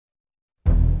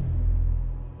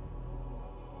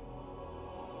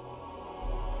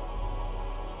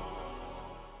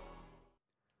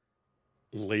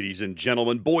Ladies and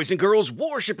gentlemen, boys and girls,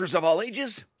 worshippers of all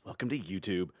ages, welcome to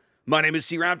YouTube. My name is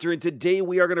SeaRaptor, and today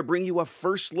we are going to bring you a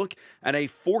first look at a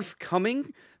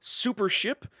forthcoming super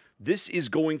ship. This is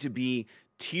going to be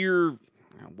tier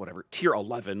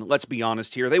 11. Let's be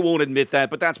honest here. They won't admit that,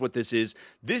 but that's what this is.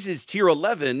 This is tier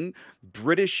 11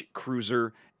 British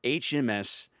cruiser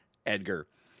HMS Edgar.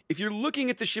 If you're looking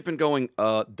at the ship and going,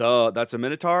 duh, that's a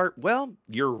Minotaur, well,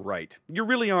 you're right. You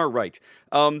really are right.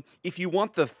 If you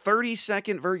want the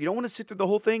 30-second version, you don't want to sit through the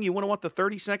whole thing, you want the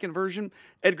 30-second version,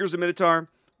 Edgar's a Minotaur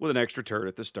with an extra turret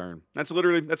at the stern. That's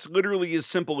literally as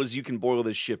simple as you can boil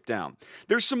this ship down.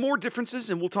 There's some more differences,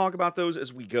 and we'll talk about those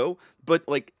as we go, but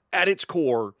like at its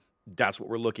core, that's what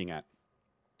we're looking at.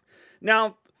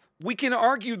 Now, we can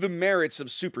argue the merits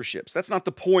of super ships. That's not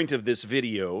the point of this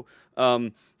video.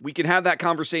 We can have that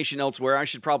conversation elsewhere. I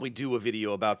should probably do a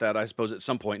video about that, I suppose, at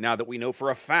some point, now that we know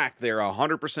for a fact they're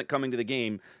 100% coming to the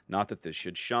game. Not that this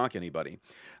should shock anybody.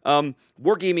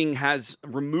 Wargaming has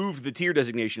removed the tier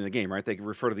designation in the game, right? They can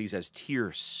refer to these as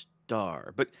tier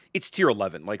star, but it's tier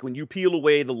 11. Like, when you peel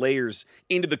away the layers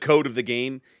into the code of the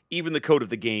game, even the code of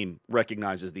the game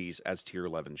recognizes these as tier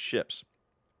 11 ships.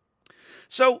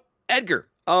 So, Edgar,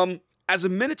 as a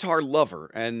Minotaur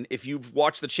lover, and if you've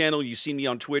watched the channel, you've seen me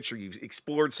on Twitch, or you've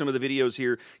explored some of the videos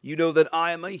here, you know that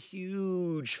I am a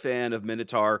huge fan of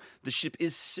Minotaur. The ship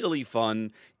is silly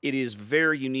fun. It is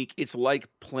very unique. It's like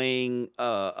playing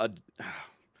I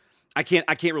can't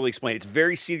really explain. It's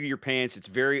very seat of your pants. It's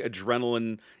very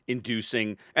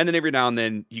adrenaline-inducing. And then every now and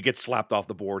then, you get slapped off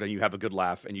the board, and you have a good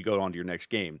laugh, and you go on to your next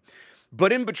game.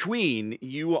 But in between,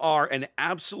 you are an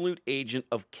absolute agent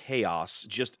of chaos,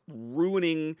 just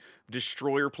ruining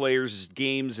destroyer players'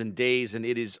 games and days, and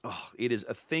it is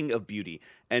a thing of beauty.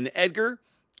 And Edgar,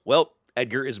 well,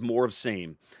 Edgar is more of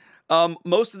same.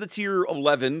 Most of the tier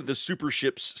 11, the super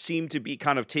ships, seem to be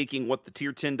kind of taking what the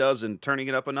tier 10 does and turning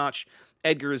it up a notch.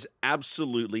 Edgar is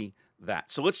absolutely that.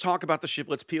 So let's talk about the ship.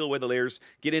 Let's peel away the layers,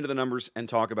 get into the numbers, and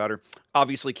talk about her.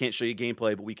 Obviously, can't show you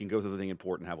gameplay, but we can go through the thing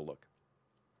important and have a look.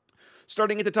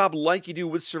 Starting at the top, like you do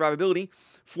with survivability,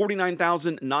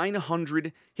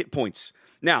 49,900 hit points.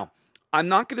 Now, I'm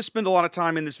not going to spend a lot of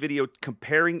time in this video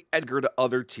comparing Edgar to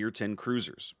other tier 10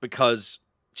 cruisers, because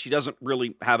she doesn't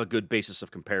really have a good basis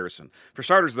of comparison. For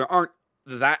starters, there aren't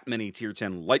that many tier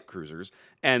 10 light cruisers,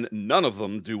 and none of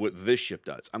them do what this ship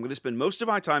does. I'm going to spend most of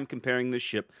my time comparing this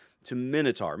ship to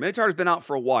Minotaur. Minotaur's been out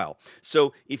for a while,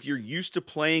 so if you're used to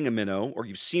playing a Minnow, or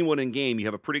you've seen one in game, you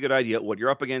have a pretty good idea what you're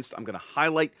up against. I'm going to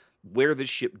highlight where this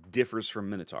ship differs from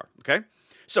Minotaur, okay?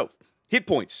 So, hit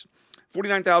points,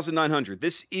 49,900.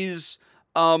 This is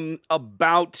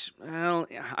about, well,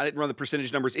 I didn't run the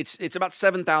percentage numbers. It's about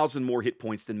 7,000 more hit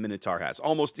points than Minotaur has.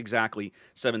 Almost exactly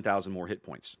 7,000 more hit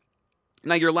points.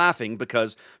 Now, you're laughing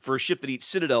because for a ship that eats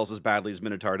citadels as badly as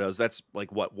Minotaur does, that's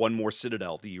like, what, one more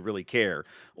citadel? Do you really care?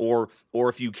 Or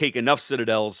if you take enough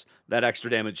citadels, that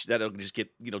extra damage, that'll just get,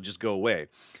 just go away.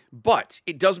 But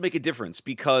it does make a difference,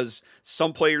 because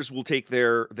some players will take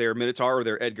their Minotaur or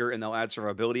their Edgar and they'll add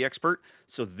survivability expert.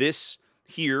 So this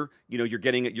here, you're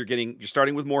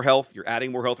starting with more health, you're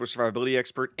adding more health with survivability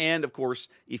expert, and of course,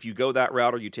 if you go that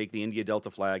route or you take the India Delta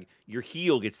flag, your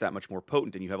heal gets that much more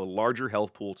potent, and you have a larger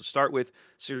health pool to start with,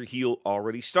 so your heal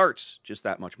already starts just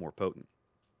that much more potent.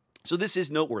 So this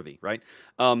is noteworthy, right?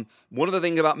 One of the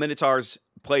things about Minotaur's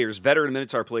players, veteran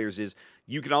Minotaur players, is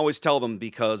you can always tell them,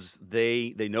 because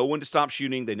they know when to stop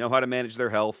shooting, they know how to manage their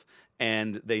health,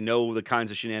 and they know the kinds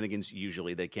of shenanigans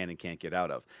usually they can and can't get out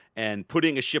of. And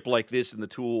putting a ship like this in a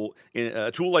tool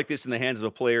like this in the hands of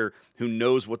a player who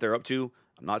knows what they're up to,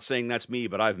 I'm not saying that's me,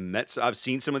 but I've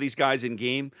seen some of these guys in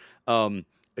game.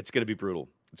 It's going to be brutal.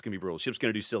 It's going to be brutal. The ship's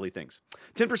going to do silly things.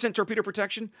 10% torpedo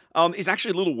protection is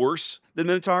actually a little worse than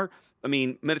Minotaur. I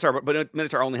mean, Minotaur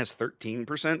only has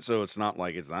 13%, so it's not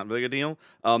like it's that big a deal.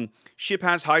 Ship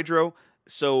has hydro.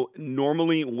 So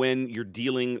normally when you're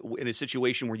dealing in a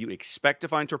situation where you expect to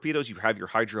find torpedoes, you have your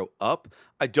hydro up.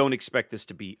 I don't expect this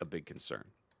to be a big concern.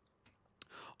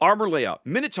 Armor layout.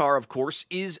 Minotaur, of course,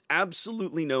 is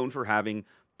absolutely known for having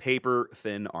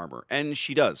paper-thin armor, and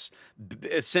she does.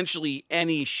 Essentially,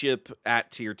 any ship at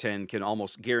tier 10 can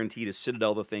almost guarantee to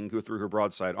citadel the thing, go through her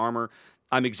broadside armor.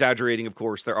 I'm exaggerating, of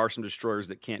course. There are some destroyers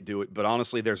that can't do it, but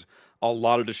honestly, there's a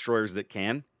lot of destroyers that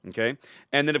can, okay?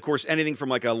 And then, of course, anything from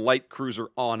like a light cruiser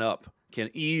on up can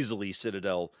easily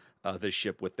citadel this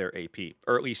ship with their AP,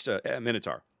 or at least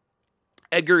Minotaur.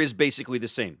 Edgar is basically the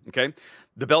same, okay?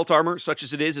 The belt armor, such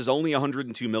as it is only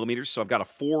 102 millimeters, so I've got a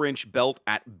 4-inch belt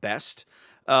at best.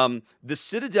 The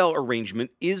Citadel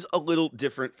arrangement is a little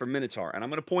different from Minotaur, and I'm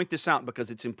going to point this out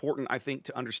because it's important, I think,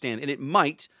 to understand. And it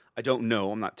might, I don't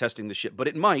know, I'm not testing the ship, but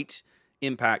it might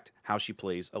impact how she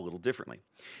plays a little differently.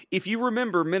 If you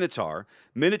remember Minotaur,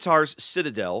 Minotaur's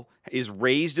citadel is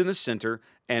raised in the center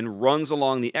and runs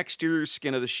along the exterior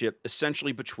skin of the ship,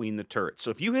 essentially between the turrets.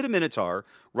 So if you hit a Minotaur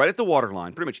right at the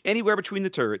waterline, pretty much anywhere between the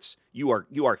turrets, you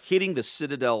are hitting the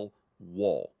citadel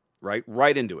wall,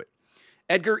 right into it.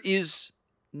 Edgar is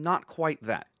not quite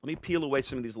that. Let me peel away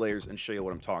some of these layers and show you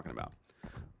what I'm talking about.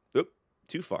 Oop,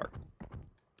 too far.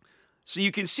 So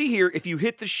you can see here, if you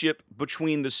hit the ship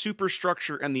between the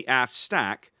superstructure and the aft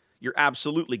stack, you're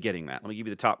absolutely getting that. Let me give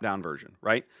you the top-down version,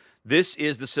 right? This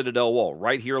is the citadel wall,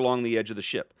 right here along the edge of the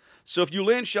ship. So if you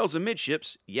land shells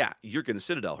amidships, yeah, you're going to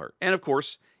citadel her. And of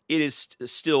course, it is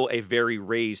still a very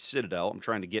raised citadel. I'm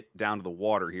trying to get down to the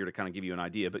water here to kind of give you an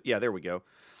idea. But yeah, there we go.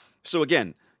 So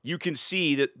again, you can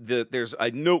see that there's a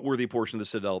noteworthy portion of the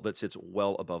citadel that sits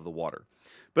well above the water.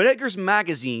 But Edgar's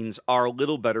magazines are a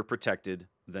little better protected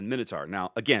than Minotaur.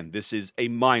 Now, again, this is a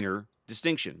minor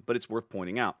distinction, but it's worth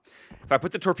pointing out. If I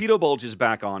put the torpedo bulges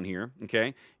back on here,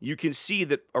 okay, you can see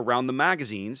that around the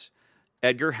magazines,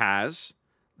 Edgar has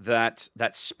that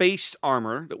spaced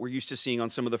armor that we're used to seeing on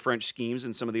some of the French schemes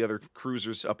and some of the other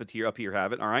cruisers up here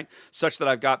have it, all right? Such that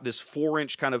I've got this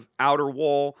 4-inch kind of outer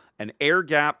wall, an air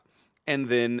gap, and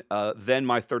then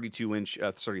my 32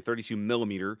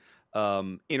 millimeter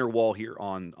inner wall here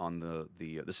on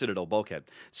the Citadel bulkhead.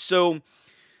 So,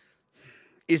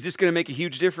 is this going to make a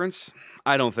huge difference?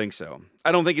 I don't think so.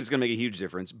 I don't think it's going to make a huge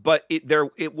difference. But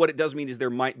what it does mean is there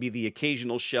might be the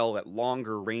occasional shell at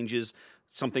longer ranges,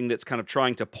 something that's kind of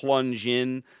trying to plunge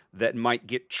in that might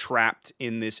get trapped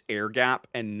in this air gap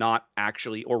and not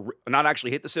actually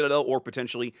hit the Citadel, or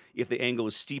potentially, if the angle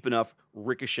is steep enough,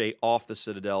 ricochet off the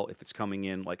Citadel if it's coming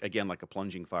in like a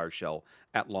plunging fire shell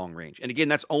at long range. And again,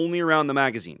 that's only around the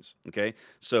magazines, okay?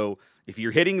 So if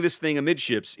you're hitting this thing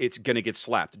amidships, it's going to get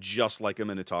slapped just like a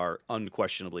Minotaur,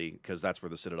 unquestionably, because that's where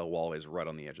the Citadel wall is, right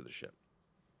on the edge of the ship.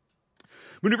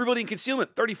 Maneuverability and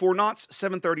concealment, 34 knots,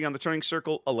 730 on the turning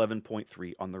circle,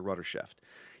 11.3 on the rudder shift.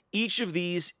 Each of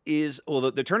these is,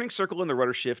 well, the turning circle and the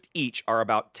rudder shift each are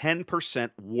about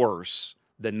 10% worse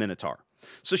than Minotaur.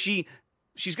 So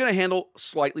she's going to handle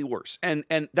slightly worse, and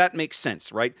that makes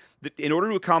sense, right? In order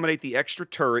to accommodate the extra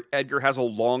turret, Edgar has a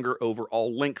longer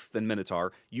overall length than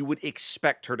Minotaur. You would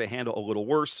expect her to handle a little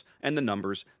worse, and the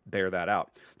numbers bear that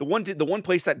out. The one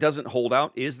place that doesn't hold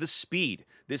out is the speed.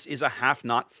 This is a half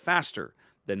knot faster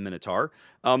than Minotaur.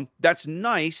 That's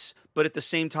nice, but at the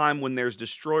same time, when there's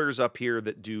destroyers up here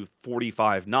that do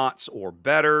 45 knots or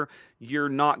better, you're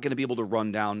not going to be able to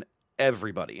run down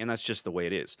everybody, and that's just the way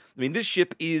it is. I mean, this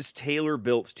ship is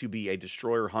tailor-built to be a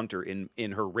destroyer hunter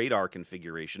in her radar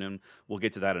configuration, and we'll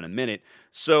get to that in a minute.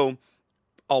 So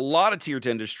a lot of tier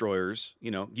 10 destroyers,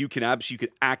 you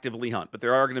could actively hunt, but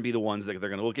there are going to be the ones that they're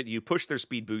going to look at you, push their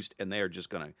speed boost, and they are just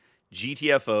going to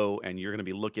GTFO, and you're going to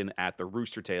be looking at the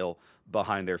rooster tail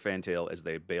behind their fantail as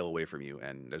they bail away from you,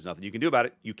 and there's nothing you can do about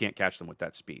it. You can't catch them with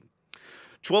that speed.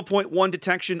 12.1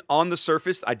 detection on the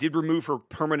surface. I did remove her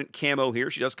permanent camo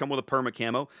here. She does come with a perma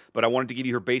camo, but I wanted to give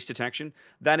you her base detection.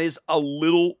 That is a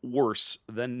little worse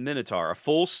than Minotaur. A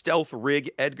full stealth rig,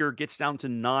 Edgar gets down to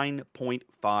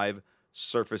 9.5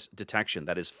 surface detection.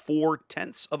 That is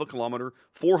 0.4 of a kilometer,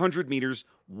 400 meters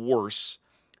worse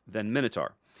than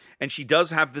Minotaur. And she does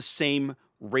have the same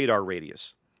radar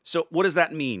radius. So what does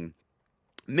that mean?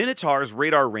 Minotaur's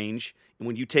radar range,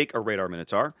 when you take a radar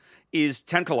Minotaur, is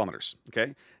 10 kilometers,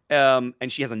 okay?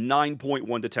 And she has a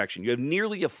 9.1 detection. You have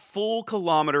nearly a full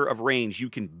kilometer of range you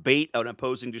can bait an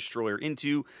opposing destroyer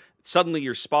into. Suddenly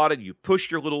you're spotted, you push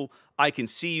your little I can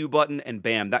see you button, and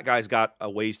bam, that guy's got a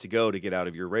ways to go to get out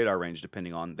of your radar range,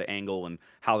 depending on the angle and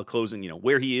how the closing,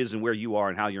 where he is and where you are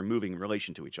and how you're moving in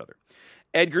relation to each other.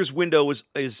 Edgar's window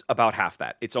is about half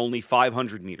that. It's only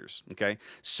 500 meters, okay?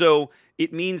 So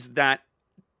it means that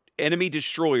enemy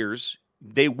destroyers,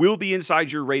 they will be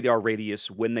inside your radar radius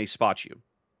when they spot you,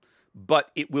 but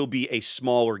it will be a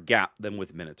smaller gap than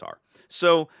with Minotaur.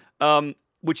 So,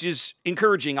 which is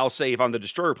encouraging, I'll say, if I'm the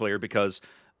destroyer player, because,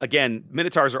 again,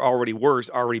 Minotaurs are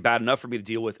already bad enough for me to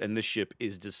deal with, and this ship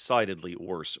is decidedly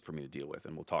worse for me to deal with,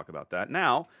 and we'll talk about that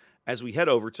now as we head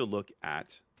over to look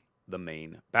at the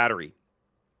main battery.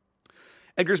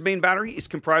 Edgar's main battery is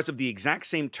comprised of the exact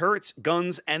same turrets,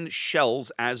 guns, and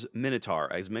shells as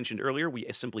Minotaur. As mentioned earlier, we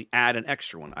simply add an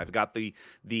extra one. I've got the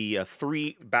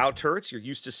 3 bow turrets. You're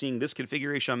used to seeing this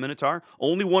configuration on Minotaur.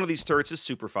 Only one of these turrets is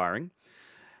super firing.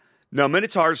 Now,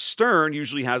 Minotaur's stern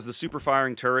usually has the super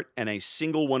firing turret and a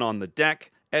single one on the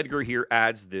deck. Edgar here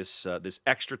adds this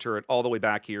extra turret all the way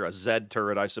back here, a Z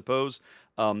turret, I suppose,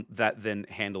 that then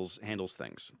handles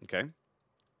things, okay?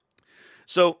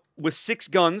 So, with 6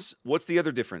 guns, what's the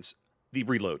other difference? The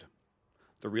reload.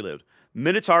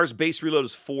 Minotaur's base reload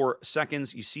is 4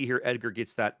 seconds. You see here, Edgar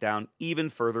gets that down even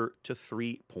further to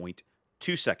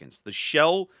 3.2 seconds. The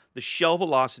shell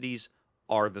velocities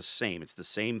are the same. It's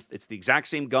the exact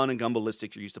same gun and gun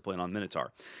ballistics you're used to playing on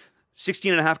Minotaur.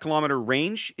 16.5-kilometer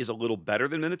range is a little better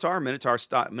than Minotaur. Minotaur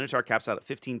caps out at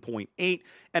 15.8,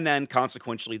 and then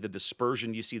consequentially the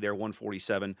dispersion you see there,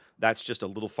 147, that's just a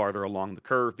little farther along the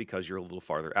curve because you're a little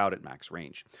farther out at max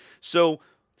range. So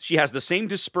she has the same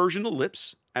dispersion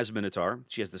ellipse as Minotaur.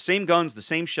 She has the same guns, the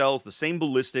same shells, the same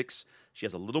ballistics. She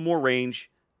has a little more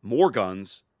range, more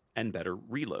guns, and better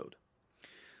reload.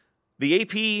 The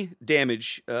AP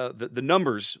damage, the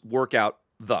numbers work out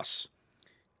thus.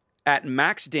 At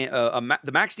max,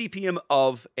 the max DPM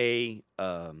of a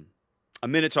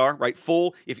Minotaur, right?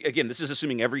 Full. Again, this is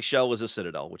assuming every shell is a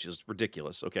Citadel, which is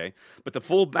ridiculous. Okay, but the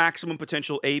full maximum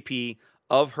potential AP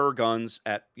of her guns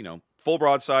at full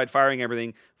broadside, firing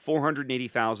everything,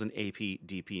 480,000 AP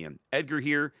DPM. Edgar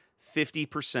here,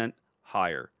 50%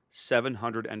 higher,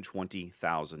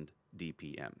 720,000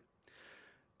 DPM.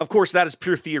 Of course, that is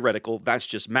pure theoretical. That's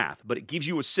just math, but it gives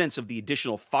you a sense of the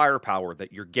additional firepower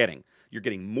that you're getting. You're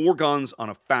getting more guns on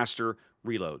a faster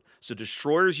reload. So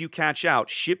destroyers you catch out,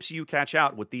 ships you catch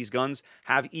out with these guns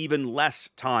have even less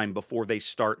time before they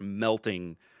start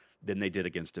melting than they did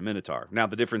against a Minotaur. Now,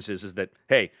 the difference is that,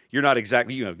 hey, you're not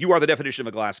exactly, you are the definition of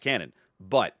a glass cannon,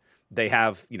 but they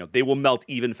have, they will melt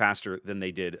even faster than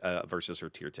they did versus her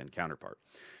tier 10 counterpart.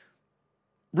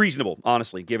 Reasonable,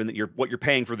 honestly, given that what you're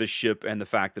paying for this ship and the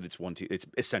fact that it's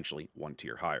essentially one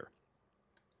tier higher.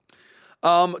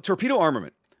 Torpedo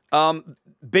armament.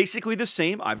 Basically the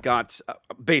same. I've got,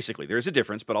 basically, there's a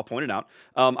difference, but I'll point it out.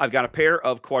 I've got a pair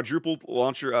of quadruple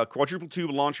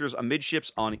tube launchers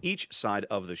amidships on each side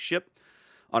of the ship.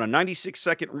 On a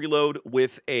 96-second reload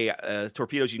with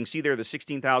torpedoes, you can see there the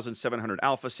 16,700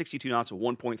 Alpha, 62 knots,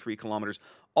 1.3 kilometers,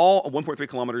 all 1.3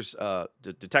 kilometers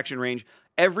detection range.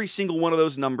 Every single one of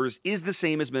those numbers is the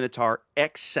same as Minotaur,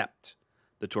 except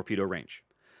the torpedo range.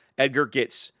 Edgar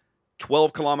gets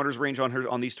 12 kilometers range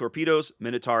on these torpedoes.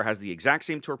 Minotaur has the exact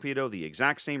same torpedo, the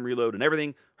exact same reload and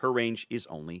everything. Her range is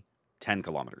only 10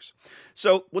 kilometers.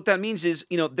 So what that means is,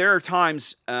 there are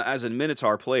times as a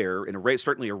Minotaur player,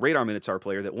 certainly a radar Minotaur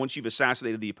player, that once you've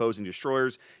assassinated the opposing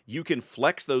destroyers, you can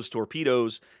flex those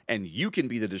torpedoes and you can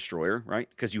be the destroyer, right?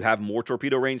 Because you have more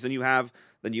torpedo range than you have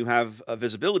a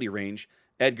visibility range.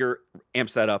 Edgar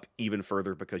amps that up even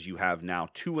further because you have now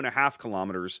 2.5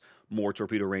 kilometers more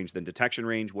torpedo range than detection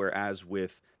range, whereas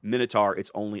with Minotaur,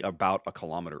 it's only about a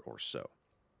kilometer or so.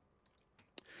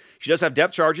 She does have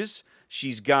depth charges.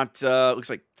 She's got,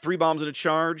 looks like 3 bombs in a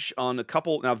charge on a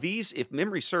couple. Now these, if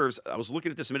memory serves, I was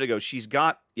looking at this a minute ago, she's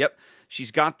got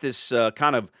this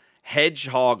kind of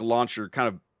hedgehog launcher kind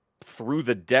of through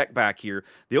the deck back here.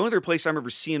 The only other place I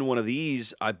remember seeing one of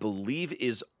these, I believe,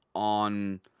 is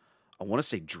on, I want to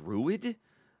say Druid,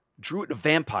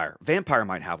 Vampire. Vampire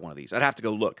might have one of these. I'd have to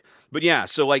go look. But yeah,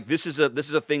 so like this is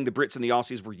a thing the Brits and the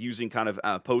Aussies were using kind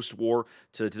of post-war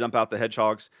to dump out the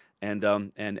hedgehogs. And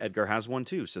Edgar has one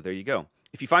too, so there you go.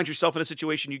 If you find yourself in a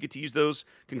situation you get to use those,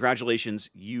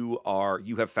 congratulations, you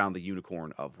have found the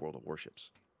unicorn of World of Warships.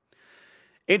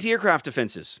 Anti-aircraft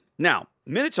defenses. Now,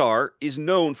 Minotaur is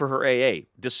known for her AA.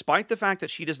 Despite the fact that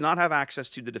she does not have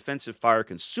access to the defensive fire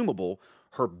consumable,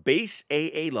 her base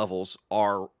AA levels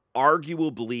are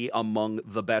arguably among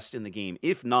the best in the game,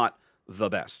 if not the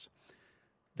best.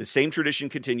 The same tradition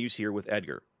continues here with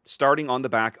Edgar, starting on the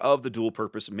back of the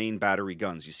dual-purpose main battery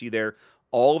guns. You see there,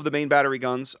 all of the main battery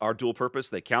guns are dual-purpose.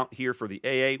 They count here for the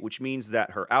AA, which means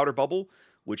that her outer bubble,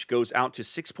 which goes out to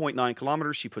 6.9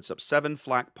 kilometers, she puts up 7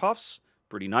 flak puffs.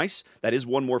 Pretty nice. That is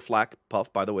one more flak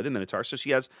puff, by the way, than Minotaur. So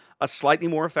she has a slightly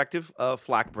more effective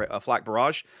flak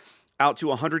barrage, out to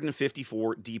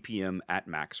 154 DPM at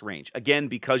max range. Again,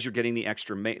 because you're getting the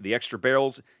extra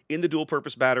barrels in the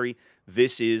dual-purpose battery,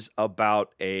 this is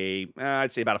about I'd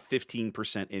say about a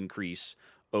 15% increase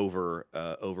over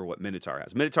what Minotaur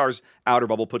has. Minotaur's outer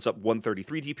bubble puts up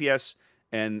 133 DPS,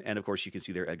 and of course you can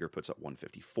see there Edgar puts up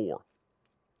 154.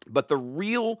 But the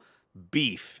real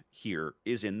beef here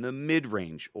is in the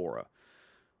mid-range aura.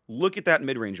 Look at that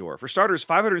mid-range aura. For starters,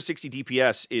 560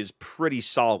 DPS is pretty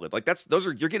solid. Like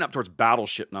you're getting up towards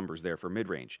battleship numbers there for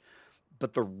mid-range.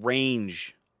 But the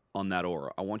range on that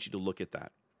aura, I want you to look at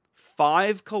that.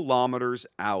 5 kilometers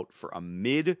out for a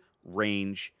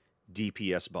mid-range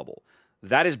DPS bubble.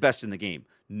 That is best in the game.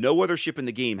 No other ship in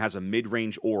the game has a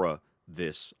mid-range aura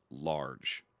this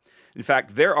large. In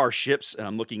fact, there are ships, and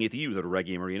I'm looking at you, the Red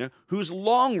Game Arena, whose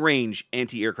long-range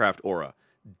anti-aircraft aura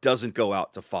doesn't go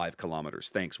out to 5 kilometers.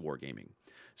 Thanks, Wargaming.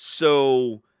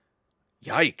 So,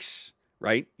 yikes,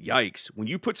 right? Yikes. When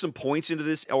you put some points into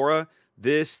this aura,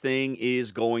 this thing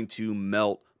is going to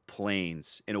melt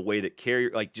planes in a way that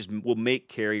just will make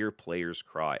carrier players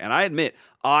cry. And I admit,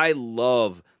 I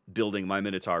love building my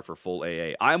Minotaur for full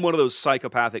AA. I'm one of those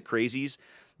psychopathic crazies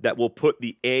that will put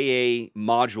the AA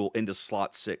module into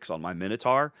slot 6 on my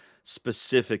Minotaur,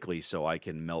 specifically so I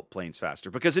can melt planes faster.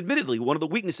 Because admittedly, one of the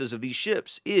weaknesses of these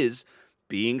ships is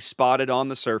being spotted on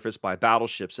the surface by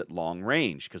battleships at long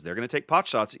range, because they're going to take pot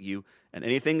shots at you, and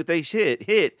anything that they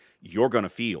hit, you're going to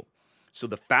feel. So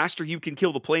the faster you can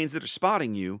kill the planes that are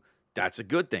spotting you, that's a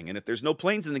good thing. And if there's no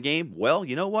planes in the game, well,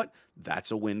 you know what?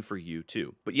 That's a win for you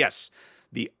too. But yes,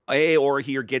 the AA Aura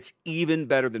here gets even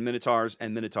better than Minotaurs,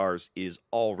 and Minotaurs is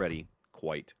already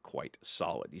quite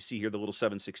solid. You see here the little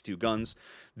 7.62 guns.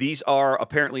 These are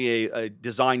apparently a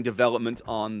design development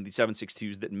on the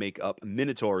 7.62s that make up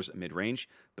Minotaur's mid-range,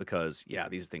 because, yeah,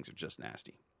 these things are just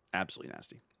nasty. Absolutely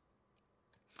nasty.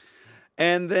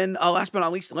 And then, last but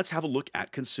not least, let's have a look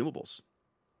at consumables.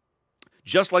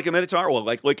 Just like a Minotaur, well,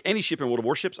 like any ship in World of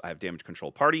Warships, I have damage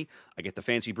control party. I get the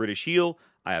fancy British heel.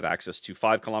 I have access to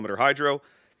 5-kilometer hydro.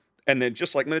 And then,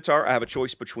 just like Minotaur, I have a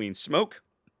choice between smoke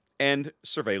and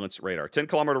surveillance radar.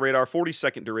 10-kilometer radar,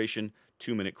 40-second duration,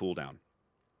 2-minute cooldown.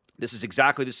 This is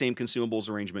exactly the same consumables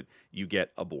arrangement you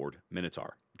get aboard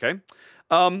Minotaur. Okay?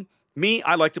 Me,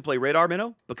 I like to play radar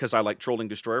minnow because I like trolling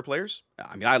destroyer players.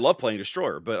 I mean, I love playing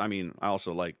destroyer, but I mean, I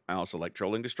also like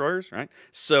trolling destroyers, right?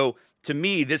 So to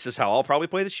me, this is how I'll probably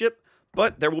play the ship.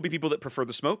 But there will be people that prefer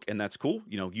the smoke, and that's cool.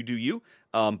 You know, you do you.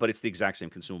 But it's the exact same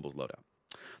consumables loadout.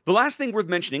 The last thing worth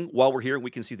mentioning while we're here and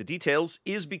we can see the details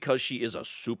is because she is a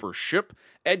super ship,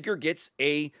 Edgar gets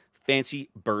a fancy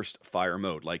burst fire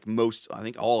mode. Like most, I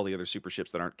think all the other super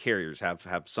ships that aren't carriers have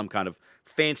some kind of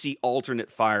fancy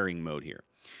alternate firing mode here.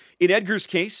 In Edgar's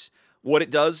case, what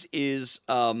it does is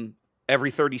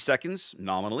every 30 seconds,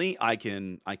 nominally, I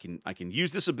can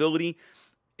use this ability,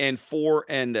 and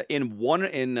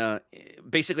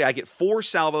basically I get 4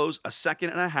 salvos, a second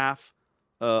and a half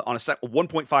on a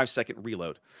 1.5 second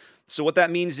reload. So what that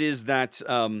means is that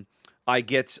I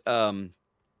get 4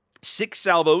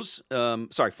 salvos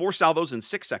in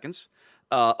 6 seconds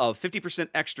of 50%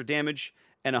 extra damage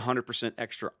and 100%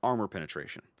 extra armor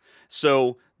penetration.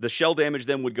 So the shell damage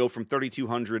then would go from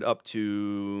 3,200 up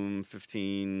to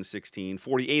 15, 16,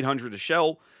 4,800 a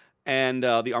shell, and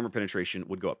the armor penetration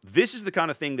would go up. This is the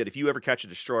kind of thing that if you ever catch a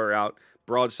destroyer out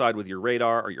broadside with your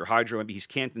radar or your hydro, maybe he's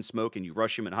camped in smoke and you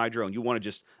rush him in hydro and you want to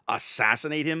just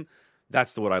assassinate him,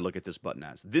 that's what I look at this button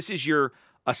as. This is your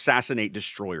assassinate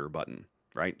destroyer button,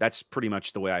 right? That's pretty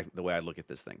much the way I look at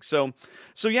this thing. So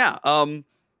yeah,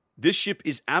 this ship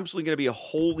is absolutely going to be a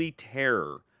holy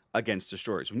terror against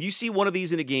destroyers. When you see one of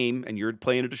these in a game and you're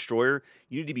playing a destroyer,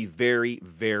 you need to be very,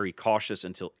 very cautious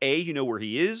until A, you know where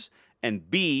he is, and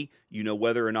B, you know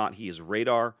whether or not he is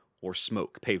radar or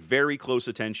smoke. Pay very close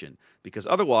attention, because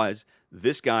otherwise,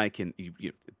 this guy can,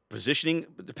 positioning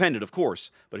dependent, of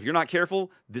course, but if you're not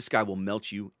careful, this guy will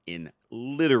melt you in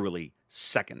literally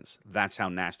seconds. That's how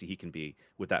nasty he can be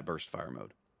with that burst fire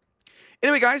mode.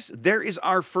 Anyway, guys, there is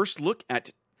our first look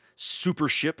at super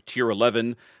ship tier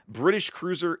 11 British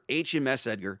cruiser HMS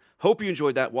Edgar. Hope you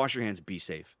enjoyed that. Wash your hands. Be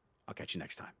safe. I'll catch you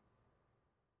next time.